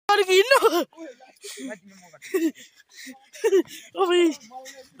no. Oh my.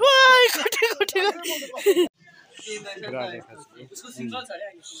 Why?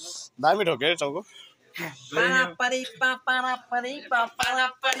 दामी ठोके चौको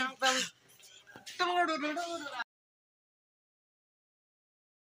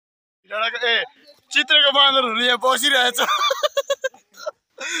ए चित्रको बाँदरहरु यहाँ बसिरहेछ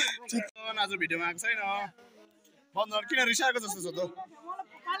चित्र आज भिडियोमा आएको छैन बाँदर किन रिसाएको जस्तो छ त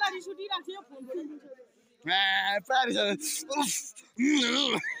काला रिस उठिराछ यो फोन पारी छ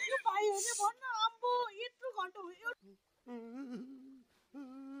यो भाइ हुने भन्न अम्बो यत्रो घण्टा भयो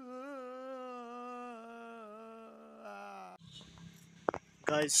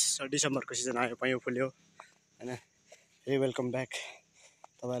गाइस डिसेम्बरको सिजन आयो पाइयो फुल्यो हैन हे वेलकम ब्याक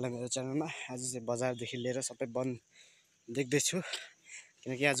तपाईहरुलाई मेरो च्यानलमा आज चाहिँ बजारदेखि लिएर सबै बन्द देख्दै छु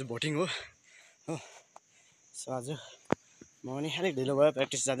किनकि आज भोटिङ हो सो आज म पनि अलिक ढिलो भयो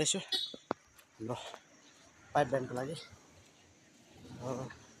प्र्याक्टिस जाँदै छु हाम्रो पाइप ब्यान्डको लागि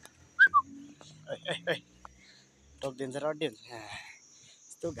टक्दिन्छ र अड्डी हुन्छ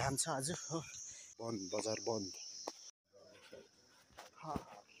यस्तो घाम छ आज हो बन्द बजार बन्द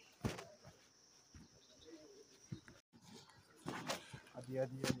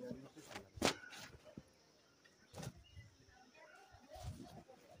आदि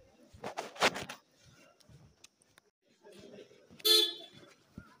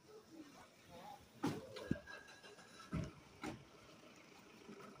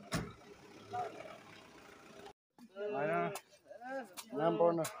नाम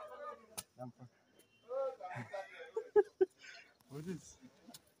पढ्न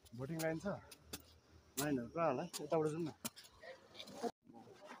भोटिङ लाइन छ लाइनहरू पुरा होला यताबाट जाउँ न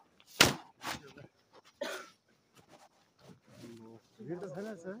भिड त छैन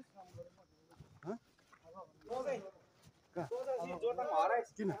सर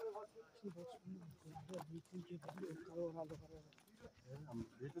किन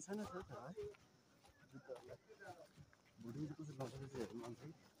भिड त छैन सर भोटिङ चाहिँ कसरी लाउँछ चाहिँ हेर्नु मन छ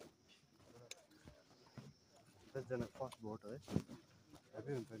कि 10 जना फर्स्ट भोट है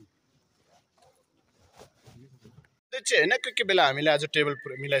हेपी हुन्छ नि त्यो चाहिँ होइन के बेला हामीले आज टेबल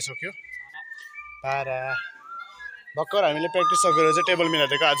मिलाइसक्यो पारा भर्खर हामीले प्र्याक्टिस सकेर चाहिँ टेबल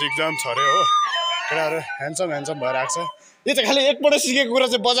मिलाइदिएको आज इक्जाम छ अरे हो केटाहरू ह्यान्डसम भएर आएको छ यो चाहिँ खालि एकपल्ट सिकेको कुरा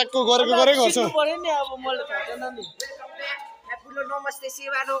चाहिँ बजाकको गरेको गर्छ नमस्ते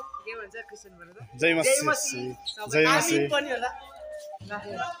सेवारो के भन्छ क्रिस्चियन भनेर जय मसी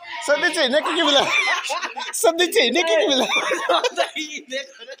सधैँ चाहिँ होइन के बेला सधैँ चाहिँ होइन के बेला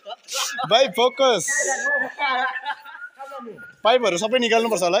भाइ फोकस पाइपहरू सबै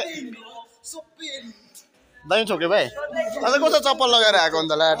निकाल्नुपर्छ होला है दामी छोक्यो भाइ अन्त कस्तो चप्पल लगाएर आएको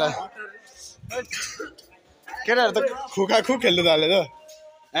अन्त लाटा केटाहरू त खुखा खुक खेल्नु थाल्यो त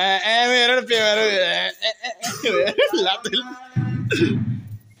मेरो पेमाहरू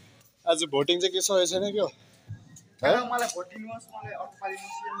आज भोटिङ चाहिँ के सकेको छैन क्या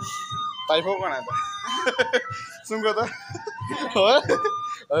पाइप हो कहाँ त सुनको त हो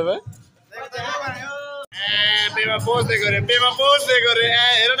भाइ पेमा पोस्दै गरे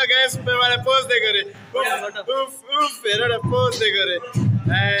हेर न ग्यास पेमाले पोस्दै गरे हेर न पोस्दै गरे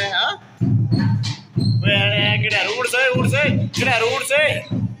केटाहरू उड्छ केटाहरू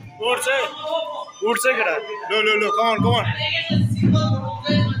उड्छ केटा लो कमान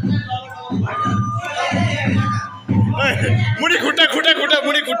मुडी खुट्टा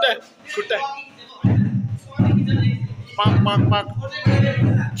मुडी खुट्टा पाक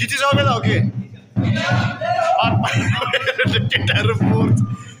जितिसक्यो त हो कि केटाहरू पोर्छ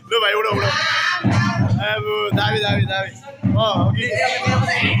लो भाइ उडो अब दाबी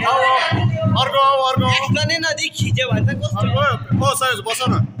अर्को खिच्यो भने बस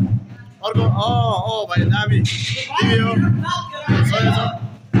न अर्को भाइ दाबी तिमी हो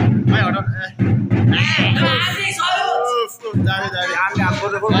भाइ हट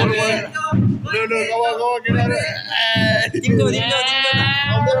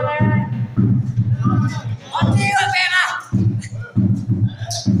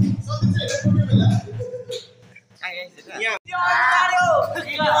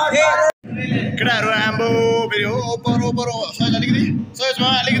केटाहरू आम्बो फेरि हो ओपर सहज सहजमा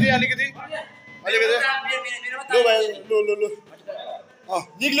अलिकति लो भाइ लो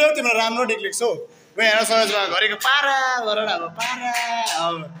निक्ल्यो तिम्रो राम्रो निक्लेको छौ म हेर सहजमा घरेको पारा गरेर अब पारा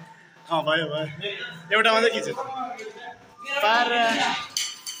भयो एउटा मात्रै खिच्यो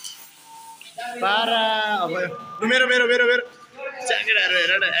पारा अब मेरो केटाहरू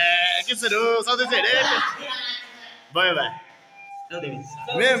हेर न के छ हो सधैँ चाहिँ हेरे भयो भाइ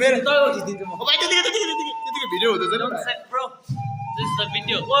मेरो त्यतिकै भिडियो हुँदैछ This is the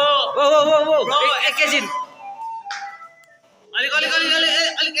video. Whoa. Bro, एकैछिन.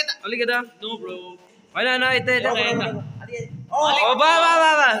 अलिक यता. No bro. हैन यता. ओ बा.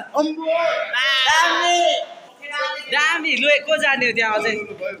 दामी लु को जाने हो त्यहाँ अझै.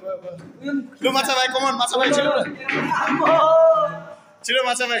 लु माछा भाइ कमन माछा भाइ छिटो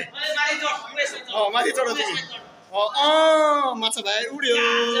माछा भाइ माथि चढ तिमी माछा भाइ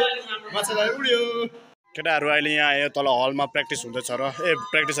उड्यो केटाहरू अहिले यहाँ आयो तल हलमा प्र्याक्टिस हुँदैछ र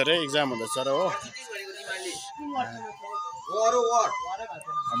प्र्याक्टिस अरे एक्जाम हुँदैछ र हो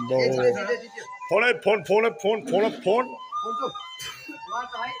फोन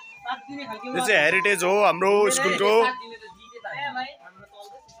यो चाहिँ हेरिटेज हो हाम्रो स्कुलको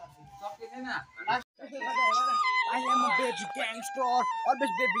I am a baby gangster,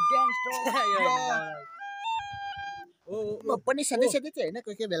 always baby gangster. म पनि सधैँ चाहिँ हैन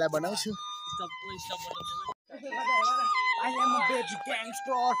कोही बेला बनाउँछु. I am a baby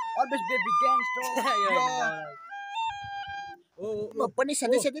gangster, always baby gangster. म पनि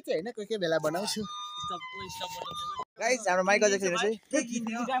सधैँ चाहिँ हैन कोही बेला बनाउँछु. गाइस हाम्रो माइक अझै चाहिँ लाइट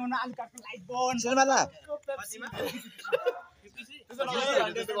बन सुनमाला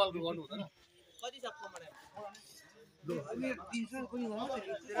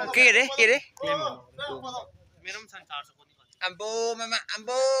के रे मेरो पनि छ 400 कोनी आम्बो मामा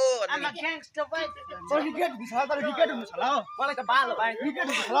आम्बो आमा ग्याङ्स्टर भाइ रिकेट हुन्छ तर रिकेट हुन्छ होला हो मलाई त बाल हो भाइ रिकेट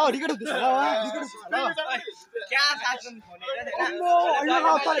हुन्छ होला रिकेट हुन्छ होला क्या साक्सन भनेर अम्बो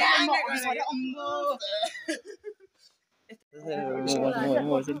हैन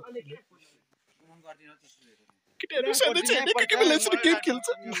केटाहरु सधैँ चाहिँ के बेला यसरी गेम खेल्छ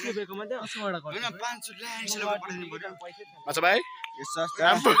माछा भाइ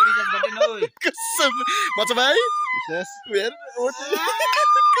माछा भाइ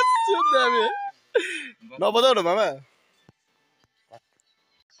नबजाउ न मामा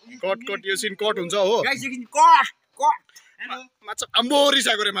कट यो सिन कट हुन्छ हो माछा आम्बो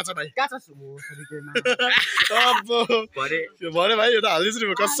रिसाएको रे माछा भाइ भरे भाइ यो त हालिदिन्छु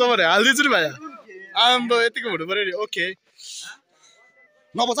नि कसम भने हालिदिन्छु नि भाइ आम्बो यतिको हुनु पर्यो नि ओके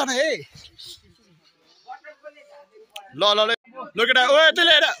नबजा न है ल केटा ओ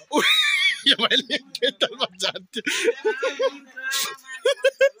त्यसले हेर यो भाइले खेतमा जान्थ्यो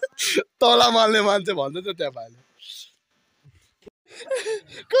तला माल्ने मान्छे भन्दैछ त्यहाँ भाइले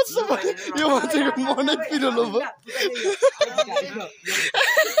कसम यो मान्छेको मनै पिरोलो भयो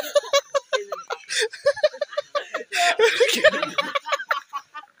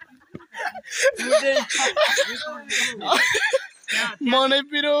मनै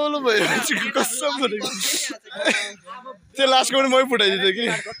पिरोलो भयो कसम भनेको त्यो लास्टको पनि मै फुटाइदिँदै कि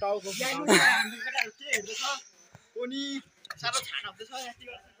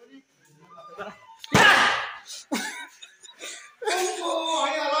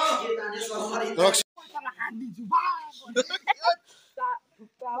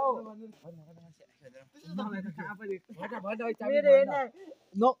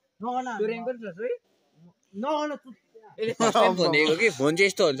भनेको कि फोन चाहिँ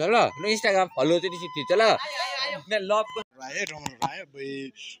यस्तो हुन्छ ल इन्स्टाग्राम फलो चाहिँ खिच्छ ल राय डमर राय भाइ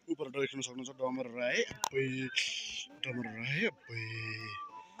उपर देख्न सक्नुहुन्छ डमर राय भाइ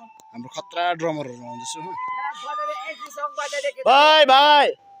हाम्रो खतरा ड्रमरहरू आउँदैछ हो भाइ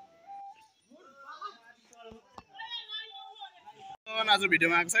आज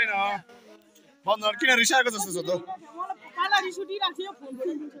भिडियोमा आएको छैन बन्द किन रिसाएको जस्तो छ त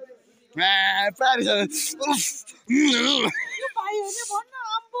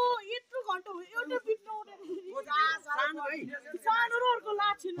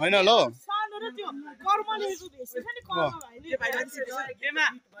होइन ल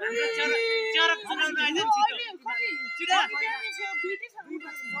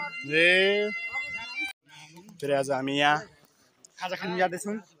फेरि आज हामी यहाँ खाजा खान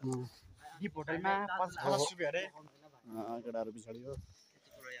जाँदैछौँ दिप होटलमा 50 रुपियाँ अरे केटाहरू पछाडि हो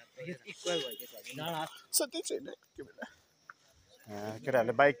सधैँ छैन के बेला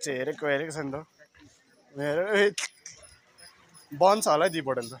केटाहरूले बाइक चाहिँ हेरेको छ नि त बन्द छ होला है दिप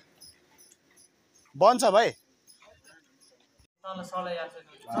होटल त बन्द छ भाइ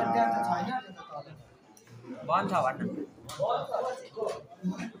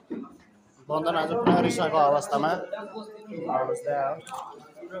बन्धन आज पुरा रिसाएको अवस्थामा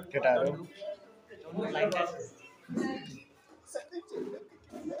केटाहरू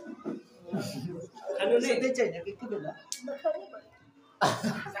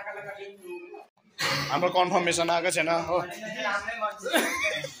हाम्रो कन्फर्मेसन आएको छैन हो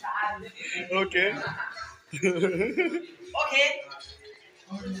ओके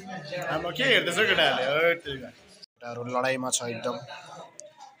हाम्रो के हेर्दैछ केटाहरूले केटाहरू लडाइँमा छ एकदम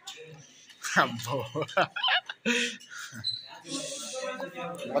अम्बो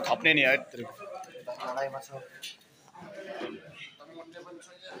म थप्ने नि है लडाइँमा छ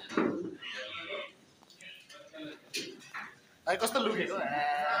भाइ कस्तो लुकेको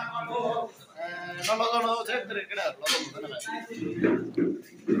नलगाउनु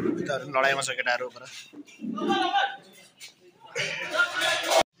केटाहरू लडाइँमा छ केटाहरू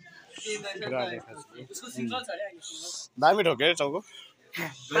दामी ठोके चौको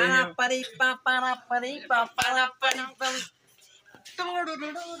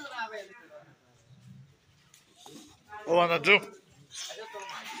ओ भन्दा जो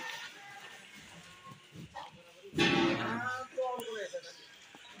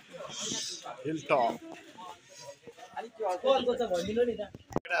हिलटप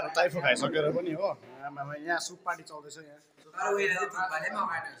केटाहरू टाइफो खाइसकेर पनि हो यहाँ सुप पार्टी चल्दैछ यहाँ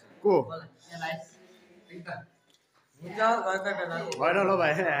को होइन ल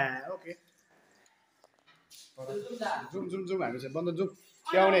भाइ ओके जुम जुम जुम हामी चाहिँ बन्द जुम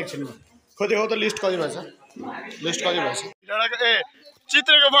आउने एकछिनमा खोजेको त लिस्ट कति भएछ ए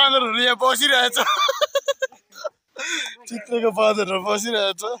चित्रेको बाँदरहरू यहाँ बसिरहेछ चित्रेको बाँदरहरू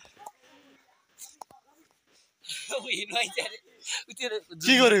बसिरहेछ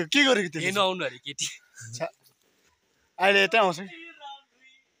के गरेको त्यो हेर्नु आउनु अरे केटी अहिले यतै आउँछ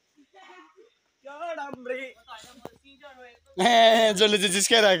जसले चाहिँ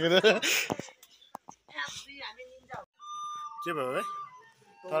जिस्काइरहेको के भयो है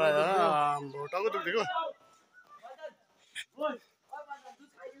तर टाउको दुख्दिएको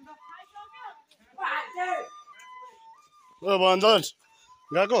ओ भन्छन्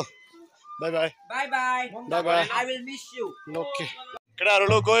गएको by by I will miss you okay केटाहरू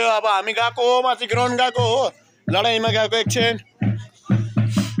लो गयो अब हामी गएको हो माथि ग्राउन्ड गएको हो लडाइँमा गएको एकछिन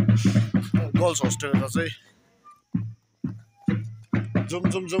गर्ल्स होस्टेल चाहिँ जुम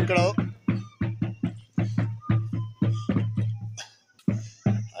जुम जुम केटा हो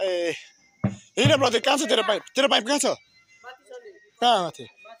ए हिँड प्रतीक कहाँ छ तेरो पाइप कहाँ छ कहाँ माथि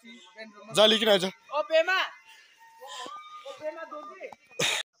जाली किन आएछ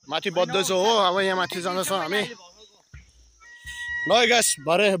माथि बज्दैछ हो अब यहाँ माथि जाँदैछौँ हामी ल गाइस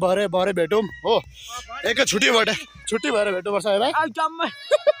भरे भेटौँ हो एकै छुट्टी भएर भेट्नुपर्छ है भाइ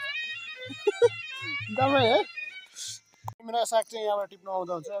ड्याममै है तिम्रो साग चाहिँ यहाँबाट टिप्नु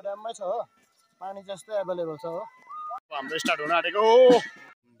आउँदा हुन्छ ड्याममै छ हो पानी जस्तै एभाइलेबल छ हो हाम्रो स्टार्ट हुन आँटेको हो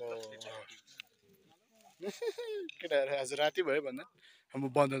केटाहरू आज राति भयो भन्दा म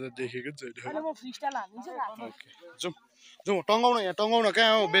बन्द त देखेको छैन जाउँ टङ्गाउन यहाँ टङ्गाउन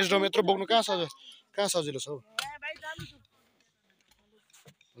कहाँ हो बेस ड्रम यत्रो बोक्नु कहाँ सजिलो छ हौ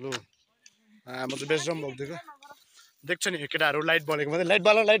हेलो म चाहिँ बेस ड्रम बोक्दिएको देख्छ नि केटाहरू लाइट बलेको मात्रै लाइट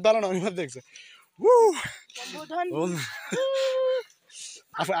बालन भने मात्रै देख्छ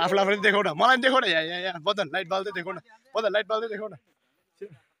आफूलाई पनि देखाउ न मलाई पनि देखाउ न यहाँ बदन लाइट बाल्दै देखाउ न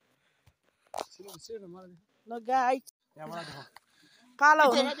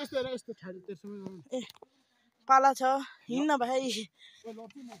पाला छ हिँड्न भाइ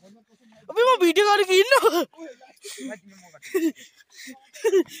अबे म भिडियो गरेको हिँड्नु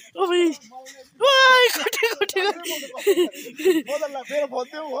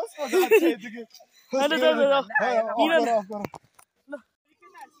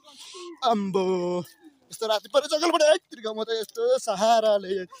अम्बो यस्तो राति परे जङ्गलबाट एकतिर म त यस्तो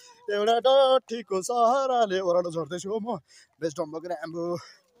सहाराले एउटा डठीको सहाराले ओह्रालो झर्दैछु हो म बेस्ट ड्रम बोकेर आम्बो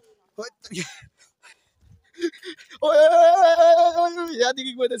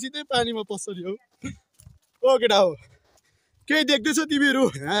यहाँदेखि गएर सिधै पानीमा पस्छ नि हौ ओ केटा हो केही देख्दैछ तिमीहरू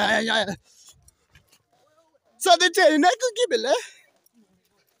सधैँ चाहिँ होइन के बेला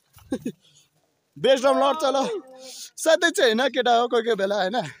बेस्ट ड्रम लड्छ ल सधैँ चाहिँ होइन केटा हो कोही बेला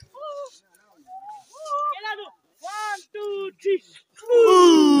होइन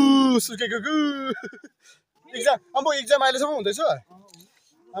सुकेको इक्जाम अम्बो इक्जाम अहिलेसम्म हुँदैछ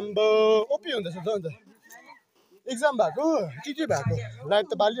अम्बो ओपी हुँदैछ त अन्त इक्जाम भएको के भएको लाइट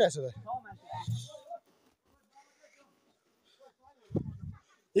त बालिरहेछ त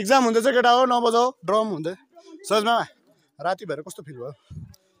इक्जाम हुँदैछ केटा हो नबजाऊ ड्रम हुँदै सजमा राति भएर कस्तो फिल भयो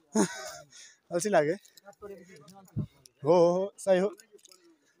अल्छी लाग्यो हो सही हो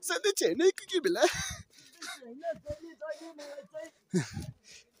सधैँ चाहिँ होइन के बेला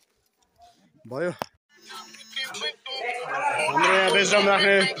भयो हाम्रो यहाँ बेस ड्रम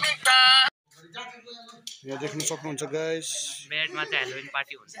राख्ने यहाँ देख्नु सक्नुहुन्छ गाइस बेडमा चाहिँ हेलोविन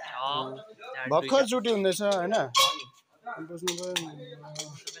पार्टी हुन्छ भर्खर छुट्टी हुँदैछ होइन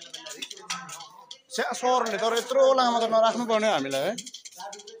सरले तर यत्रो लामो त नराख्नु पर्ने हामीलाई है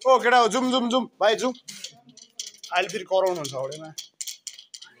ओ केटा हो जुम भाइ जुम अहिले फेरि कराउनु हुन्छ हौडेमा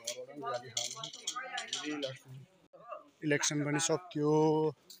इलेक्सन पनि सक्यो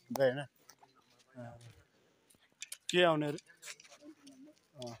होइन के आउने अरे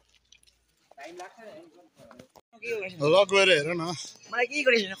लक गएर हेर न मलाई के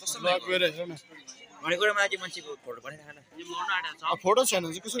गरिरहेछ कस्तो लक गएर हेर न भनेको मलाई त्यो मान्छेको फोटो बनाइराख न फोटो छैन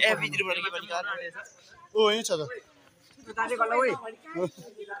चाहिँ कसरी ए भित्रबाट के पनि ओ यहीँ छ त दाजु गल्ला ओइ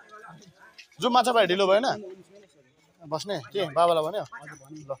जो माछा भाइ ढिलो भएन बस्ने के बाबालाई भन्यो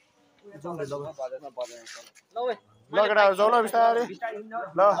ल जाउँ ढिलो भयो ल ओइ ल केटाहरू जाउँ ल बिस्तारै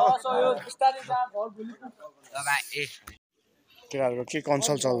ल भाइ ए केटाहरूको के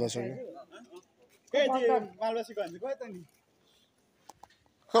कन्सल्ट चल्दैछ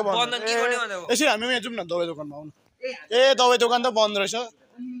यसरी हामी यहाँ जाउँ न दबाई दोकानमा आउनु ए दबाई दोकान त बन्द रहेछ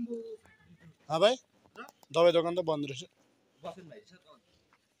भाइ दबाई दोकान त बन्द रहेछ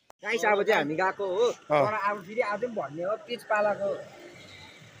गाइस अब चाहिँ हामी गएको हो तर अब फेरि आज पनि भन्ने हो पेज पालाको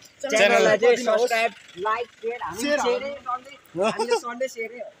च्यानललाई चाहिँ सब्स्क्राइब लाइक शेयर हामीले सन्डे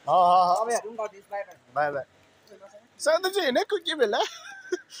शेयर हो तपाईँहरु पनि गर्दिनुस् बाइ बाई बाई सधैँ चाहिँ होइन कोही के बेला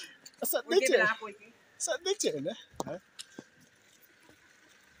सधैँ चाहिँ सधैँ चाहिँ होइन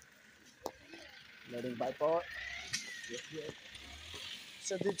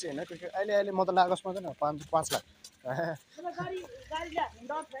सधैँ चाहिँ होइन कोही अहिले अहिले म त लागोस् मात्रै न 5 लाख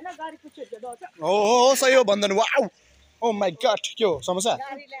हो सही हो भन्दैन वाउ ओ माई गॉड के हो समस्या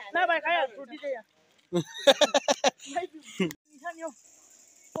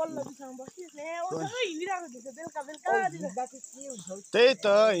त्यही त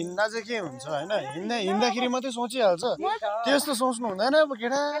हिँड्दा चाहिँ के हुन्छ होइन हिँड्दाखेरि मात्रै सोचिहाल्छ त्यस्तो सोच्नु हुँदैन अब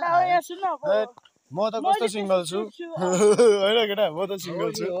केटा म त कस्तो सिङ्गल छु होइन केटा म त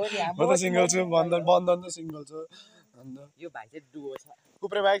सिङ्गल छु बन्धन त सिङ्गल छु अन्त यो भाइ चाहिँ डुबो छ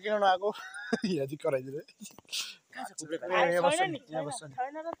कुप्रे भाइ किन नआएको यदि कराइदिनु यहाँ बस्छ नि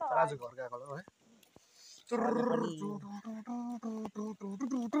आज घर गएको होला है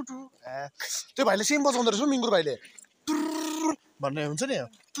त्यो भाइले सेम बजाउँदो रहेछ मिङ्गुर भाइले भन्ने हुन्छ नि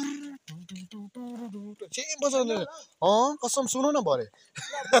सेम बजाउँदो कसम सुन न भरे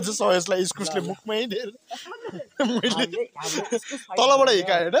आज सयसलाई इस्कुसले मुखमै दिएर मैले तलबाट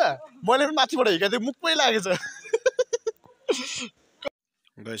हिकाएँ होइन मैले पनि माथिबाट हिकाएको मुखमै लागेछ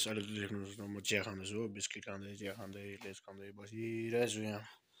गाइस अहिले देख्नुहोस् न म चिया खाँदैछु हो बिस्किट खाँदै चिया खाँदै लेस खाँदै बसिरहेको छु यहाँ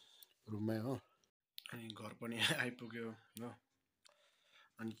रुममै हो अनि घर पनि आइपुग्यो हो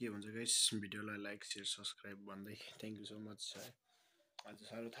अनि के भन्छ गाइस भिडियोलाई लाइक सेयर सब्सक्राइब भन्दै थ्याङ्क यू सो मच है आज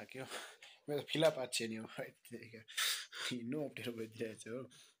साह्रो थाक्यो मेरो फिला पाच्छे नि हो हिँड्नु अप्ठ्यारो भइदिरहेको छ हो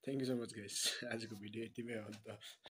thank you so much guys आजको भिडियो यतिमै हो अन्त